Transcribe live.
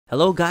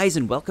Hello guys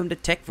and welcome to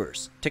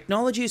Techverse.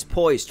 Technology is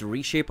poised to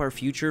reshape our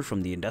future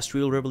from the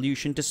Industrial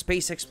Revolution to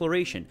space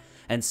exploration,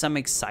 and some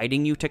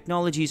exciting new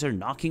technologies are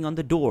knocking on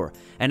the door.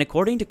 And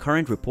according to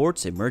current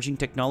reports, emerging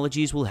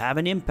technologies will have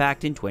an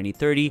impact in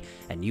 2030,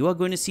 and you are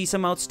going to see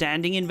some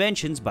outstanding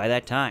inventions by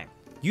that time.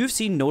 You've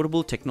seen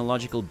notable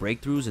technological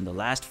breakthroughs in the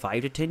last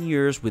 5 to 10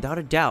 years without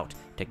a doubt.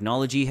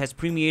 Technology has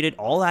permeated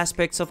all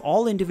aspects of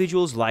all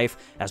individuals' life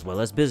as well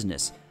as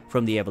business.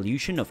 From the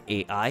evolution of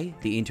AI,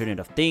 the Internet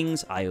of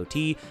Things,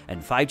 IoT,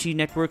 and 5G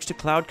networks to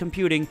cloud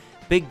computing,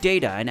 big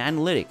data, and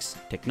analytics,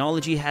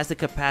 technology has the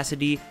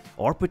capacity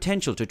or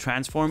potential to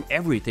transform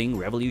everything,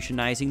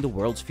 revolutionizing the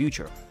world's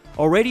future.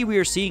 Already we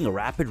are seeing a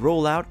rapid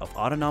rollout of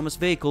autonomous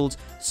vehicles,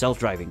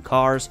 self-driving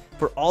cars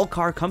for all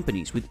car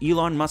companies, with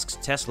Elon Musk's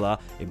Tesla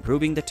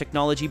improving the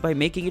technology by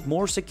making it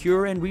more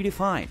secure and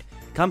redefined.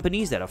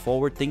 Companies that are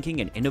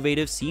forward-thinking and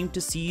innovative seem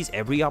to seize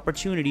every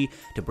opportunity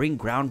to bring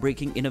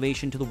groundbreaking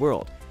innovation to the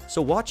world.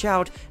 So watch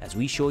out as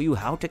we show you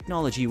how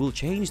technology will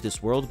change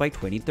this world by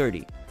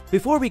 2030.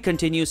 Before we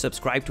continue,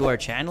 subscribe to our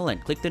channel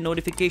and click the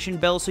notification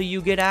bell so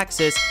you get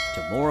access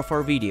to more of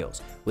our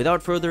videos.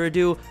 Without further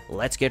ado,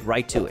 let's get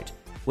right to it.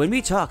 When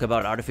we talk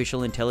about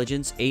artificial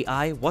intelligence,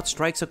 AI, what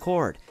strikes a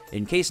chord?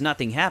 In case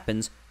nothing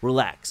happens,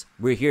 relax,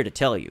 we're here to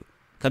tell you.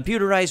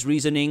 Computerized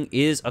reasoning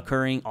is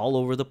occurring all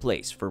over the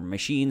place, from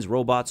machines,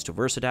 robots, to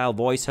versatile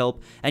voice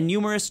help, and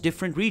numerous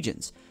different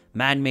regions.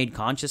 Man-made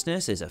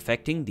consciousness is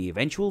affecting the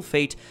eventual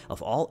fate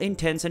of all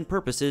intents and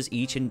purposes,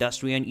 each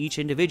industry and each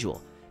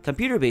individual.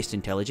 Computer-based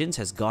intelligence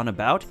has gone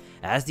about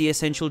as the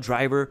essential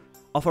driver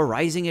of a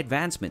rising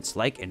advancements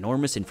like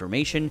enormous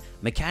information,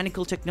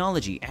 mechanical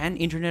technology, and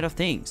Internet of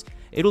Things.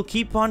 It'll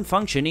keep on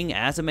functioning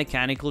as a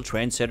mechanical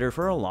trendsetter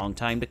for a long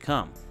time to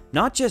come.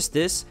 Not just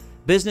this,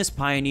 business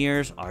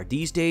pioneers are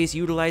these days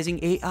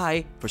utilizing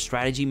AI for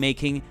strategy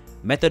making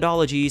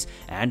methodologies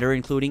and are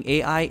including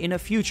AI in a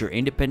future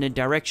independent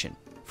direction.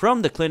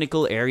 From the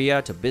clinical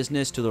area to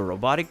business to the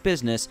robotic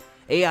business,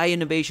 AI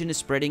innovation is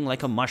spreading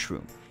like a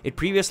mushroom. It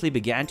previously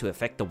began to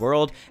affect the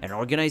world, and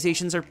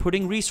organizations are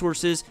putting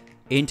resources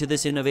into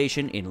this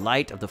innovation in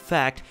light of the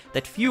fact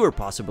that fewer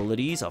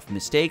possibilities of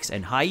mistakes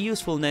and high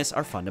usefulness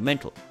are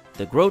fundamental.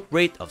 The growth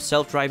rate of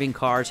self-driving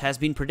cars has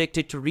been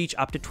predicted to reach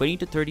up to 20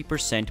 to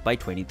 30% by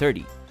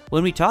 2030.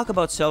 When we talk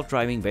about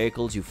self-driving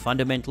vehicles, you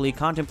fundamentally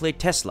contemplate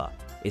Tesla.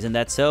 Isn't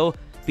that so?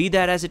 Be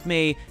that as it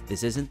may,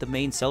 this isn't the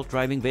main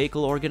self-driving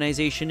vehicle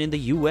organization in the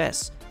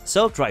US.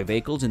 Self-drive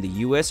vehicles in the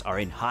US are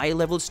in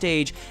high-level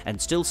stage, and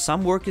still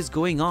some work is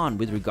going on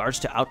with regards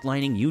to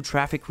outlining new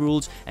traffic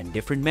rules and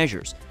different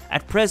measures.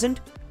 At present,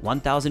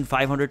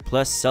 1,500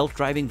 plus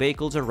self-driving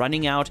vehicles are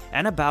running out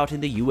and about in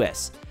the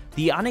US.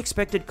 The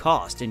unexpected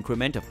cost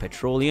increment of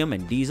petroleum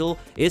and diesel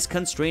is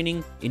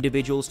constraining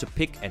individuals to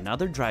pick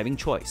another driving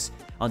choice.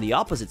 On the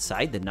opposite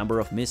side, the number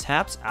of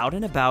mishaps out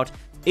and about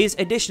is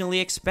additionally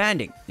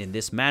expanding. In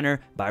this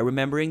manner, by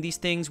remembering these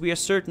things, we are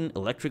certain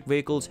electric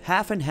vehicles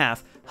half and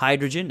half,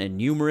 hydrogen, and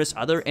numerous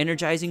other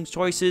energizing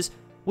choices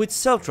with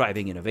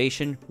self-driving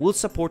innovation will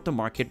support the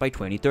market by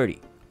 2030.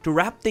 To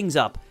wrap things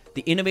up,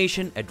 the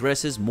innovation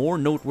addresses more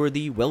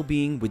noteworthy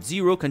well-being with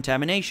zero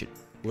contamination.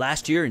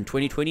 Last year in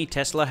 2020,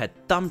 Tesla had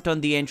thumped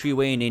on the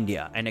entryway in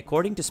India, and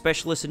according to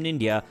specialists in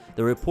India,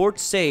 the report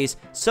says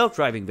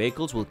self-driving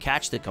vehicles will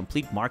catch the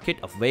complete market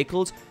of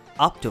vehicles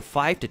up to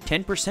 5 to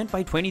 10%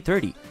 by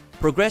 2030.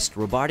 Progressed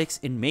robotics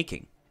in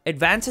making.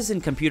 Advances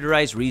in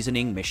computerized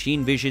reasoning,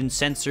 machine vision,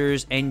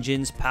 sensors,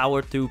 engines,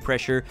 power through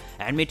pressure,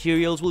 and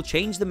materials will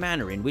change the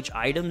manner in which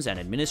items and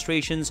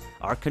administrations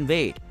are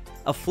conveyed.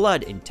 A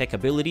flood in tech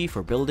ability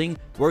for building,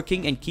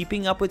 working, and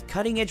keeping up with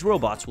cutting-edge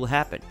robots will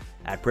happen.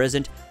 At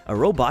present, a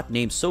robot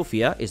named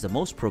Sophia is the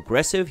most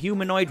progressive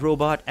humanoid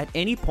robot at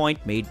any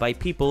point made by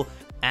people,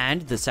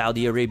 and the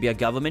Saudi Arabia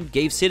government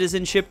gave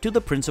citizenship to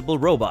the principal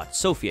robot,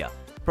 Sophia.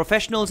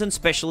 Professionals and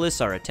specialists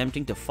are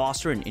attempting to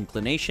foster an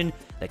inclination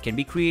that can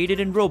be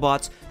created in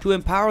robots to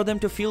empower them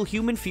to feel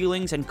human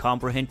feelings and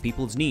comprehend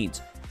people's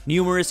needs.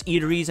 Numerous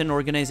eateries and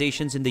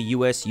organizations in the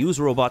US use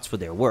robots for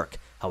their work.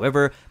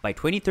 However, by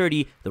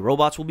 2030, the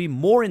robots will be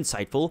more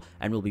insightful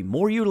and will be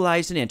more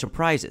utilized in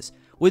enterprises.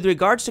 With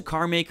regards to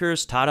car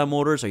makers, Tata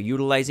Motors are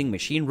utilizing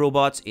machine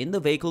robots in the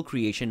vehicle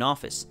creation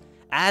office.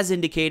 As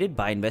indicated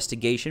by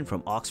investigation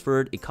from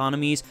Oxford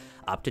Economies,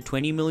 up to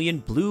 20 million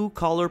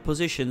blue-collar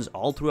positions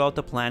all throughout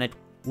the planet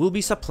will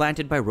be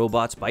supplanted by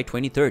robots by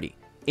 2030.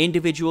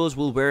 Individuals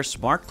will wear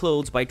smart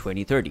clothes by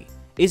 2030.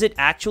 Is it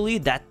actually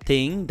that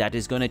thing that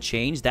is going to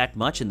change that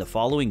much in the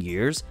following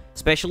years?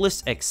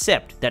 Specialists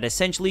accept that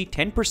essentially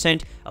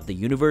 10% of the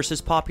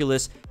universe's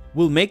populace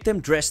will make them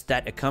dress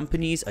that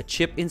accompanies a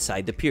chip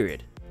inside the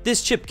period.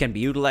 This chip can be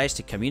utilized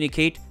to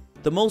communicate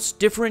the most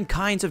different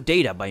kinds of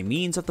data by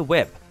means of the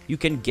web. You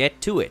can get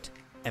to it.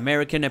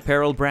 American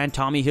apparel brand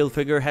Tommy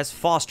Hilfiger has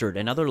fostered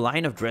another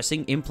line of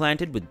dressing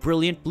implanted with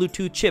brilliant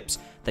Bluetooth chips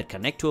that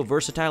connect to a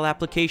versatile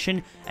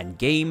application and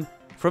game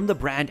from the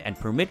brand and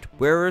permit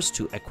wearers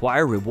to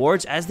acquire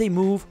rewards as they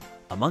move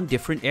among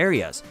different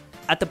areas.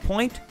 At the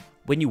point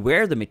When you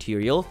wear the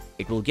material,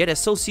 it will get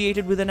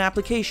associated with an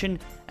application,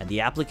 and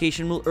the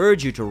application will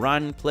urge you to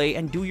run, play,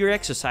 and do your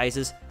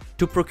exercises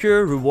to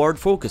procure reward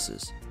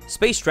focuses.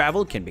 Space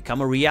travel can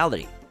become a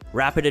reality.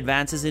 Rapid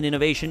advances in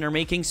innovation are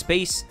making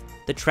space,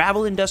 the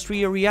travel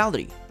industry, a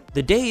reality.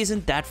 The day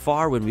isn't that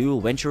far when we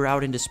will venture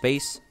out into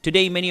space.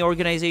 Today, many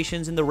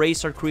organizations in the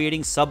race are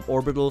creating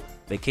suborbital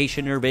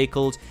vacationer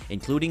vehicles,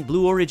 including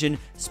Blue Origin,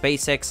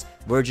 SpaceX,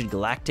 Virgin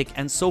Galactic,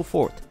 and so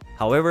forth.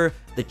 However,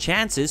 the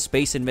chances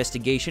space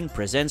investigation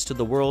presents to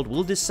the world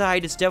will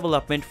decide its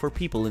development for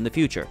people in the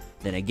future.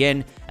 Then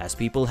again, as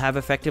people have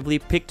effectively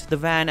picked the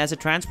van as a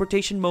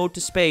transportation mode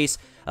to space,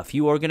 a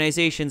few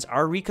organizations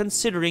are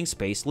reconsidering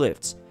space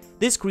lifts.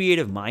 This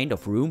creative mind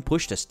of Room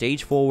pushed a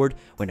stage forward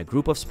when a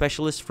group of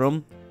specialists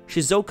from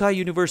Shizuoka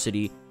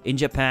University in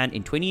Japan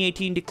in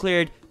 2018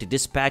 declared to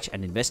dispatch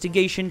an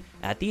investigation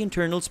at the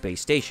International Space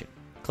Station.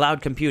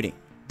 Cloud computing.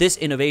 This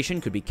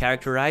innovation could be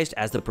characterized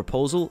as the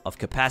proposal of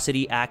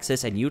capacity,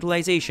 access, and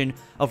utilization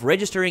of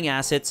registering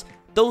assets,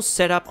 those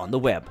set up on the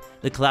web.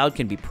 The cloud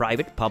can be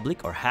private,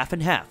 public, or half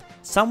and half.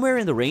 Somewhere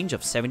in the range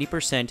of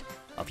 70%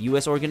 of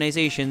US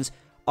organizations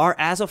are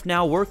as of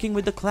now working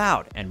with the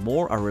cloud, and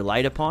more are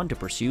relied upon to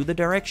pursue the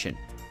direction.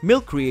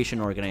 Milk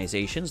creation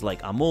organizations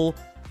like Amul,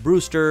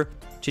 Brewster,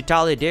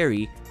 Chitale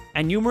Dairy,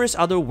 and numerous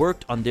other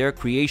worked on their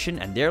creation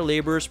and their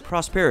labor's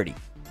prosperity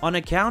on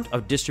account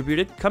of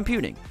distributed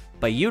computing.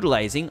 By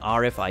utilizing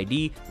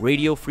RFID,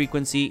 radio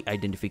frequency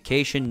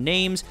identification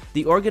names,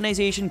 the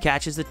organization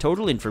catches the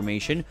total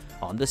information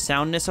on the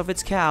soundness of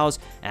its cows,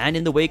 and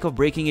in the wake of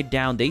breaking it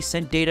down, they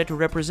send data to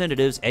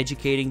representatives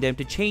educating them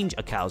to change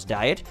a cow's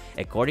diet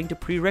according to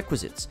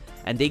prerequisites,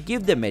 and they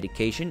give them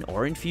medication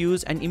or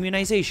infuse an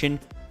immunization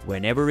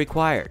whenever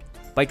required.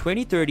 By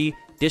 2030,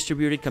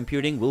 distributed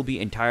computing will be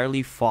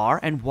entirely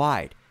far and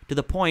wide, to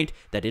the point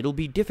that it'll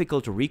be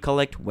difficult to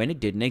recollect when it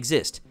didn't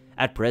exist.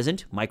 At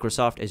present,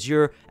 Microsoft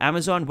Azure,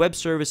 Amazon Web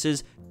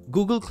Services,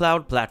 Google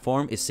Cloud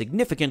Platform is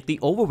significantly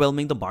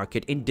overwhelming the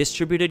market in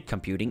distributed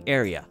computing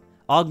area.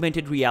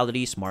 Augmented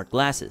reality smart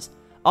glasses.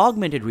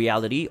 Augmented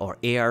reality or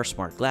AR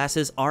smart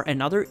glasses are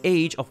another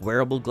age of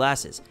wearable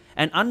glasses,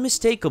 and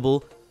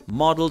unmistakable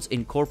models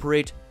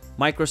incorporate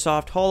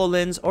Microsoft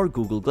HoloLens or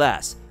Google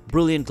Glass.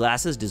 Brilliant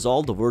glasses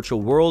dissolve the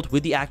virtual world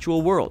with the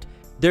actual world.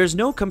 There's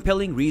no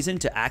compelling reason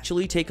to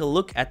actually take a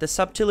look at the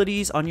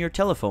subtleties on your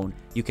telephone.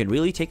 You can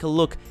really take a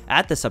look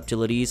at the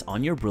subtleties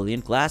on your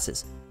Brilliant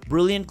glasses.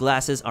 Brilliant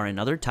glasses are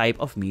another type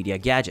of media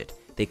gadget.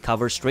 They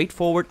cover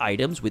straightforward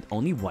items with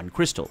only one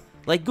crystal,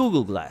 like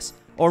Google Glass,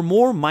 or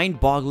more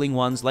mind-boggling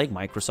ones like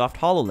Microsoft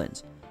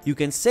HoloLens. You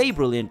can say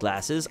Brilliant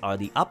glasses are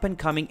the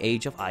up-and-coming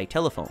age of eye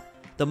telephone.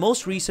 The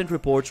most recent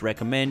reports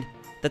recommend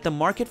that the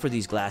market for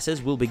these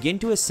glasses will begin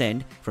to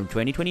ascend from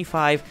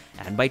 2025,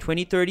 and by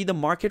 2030 the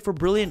market for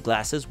Brilliant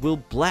glasses will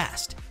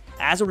blast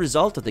as a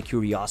result of the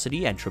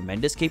curiosity and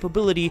tremendous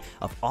capability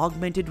of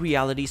augmented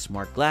reality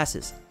smart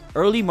glasses.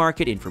 Early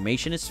market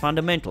information is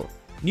fundamental.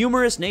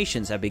 Numerous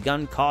nations have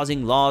begun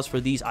causing laws for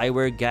these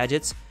eyewear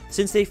gadgets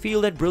since they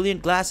feel that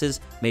Brilliant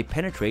glasses may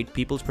penetrate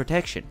people's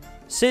protection.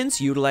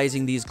 Since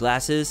utilizing these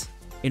glasses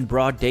in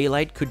broad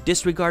daylight could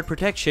disregard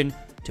protection,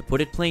 to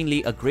put it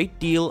plainly, a great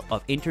deal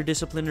of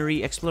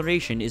interdisciplinary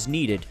exploration is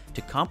needed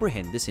to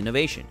comprehend this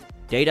innovation.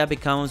 Data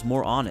becomes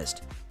more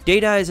honest.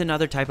 Data is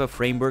another type of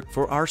framework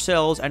for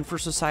ourselves and for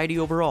society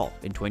overall.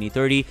 In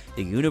 2030,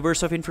 the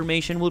universe of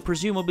information will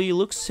presumably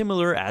look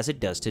similar as it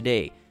does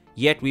today.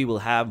 Yet we will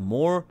have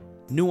more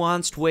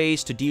nuanced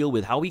ways to deal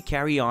with how we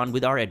carry on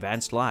with our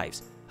advanced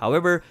lives.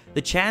 However,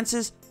 the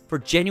chances for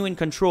genuine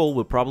control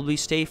will probably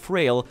stay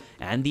frail,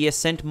 and the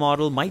ascent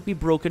model might be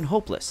broken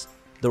hopeless.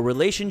 The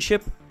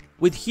relationship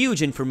with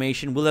huge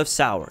information will have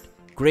soured.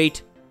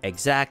 Great,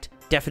 exact,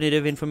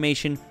 definitive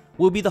information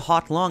will be the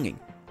hot longing.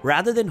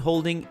 Rather than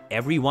holding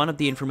every one of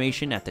the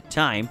information at the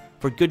time,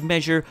 for good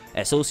measure,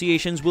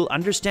 associations will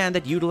understand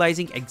that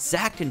utilizing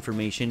exact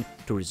information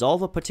to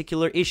resolve a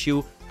particular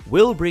issue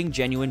will bring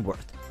genuine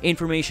worth.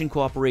 Information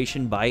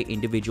cooperation by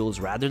individuals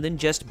rather than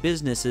just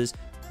businesses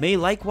may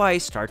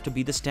likewise start to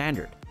be the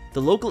standard.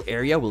 The local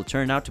area will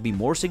turn out to be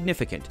more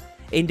significant.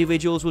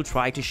 Individuals will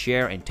try to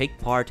share and take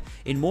part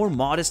in more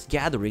modest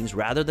gatherings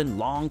rather than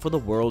long for the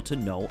world to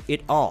know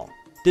it all.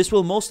 This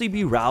will mostly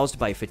be roused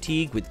by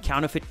fatigue with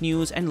counterfeit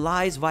news and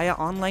lies via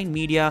online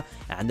media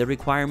and the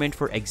requirement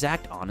for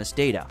exact, honest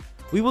data.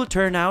 We will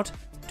turn out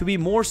to be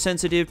more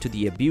sensitive to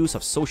the abuse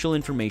of social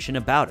information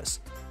about us.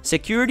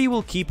 Security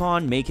will keep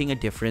on making a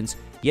difference,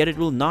 yet it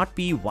will not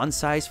be one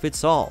size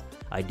fits all.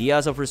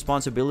 Ideas of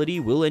responsibility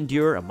will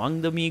endure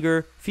among the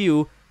meager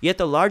few, yet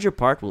the larger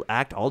part will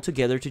act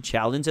altogether to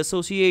challenge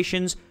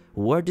associations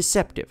who are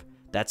deceptive.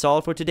 That's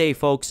all for today,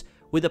 folks.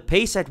 With the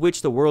pace at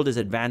which the world is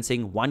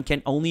advancing, one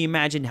can only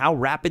imagine how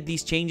rapid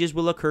these changes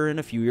will occur in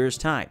a few years'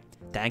 time.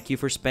 Thank you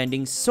for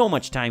spending so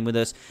much time with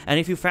us, and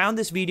if you found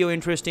this video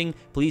interesting,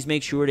 please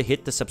make sure to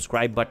hit the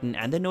subscribe button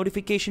and the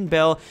notification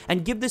bell,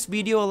 and give this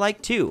video a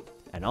like too.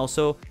 And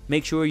also,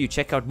 make sure you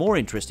check out more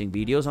interesting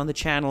videos on the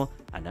channel,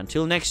 and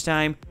until next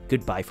time,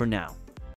 goodbye for now.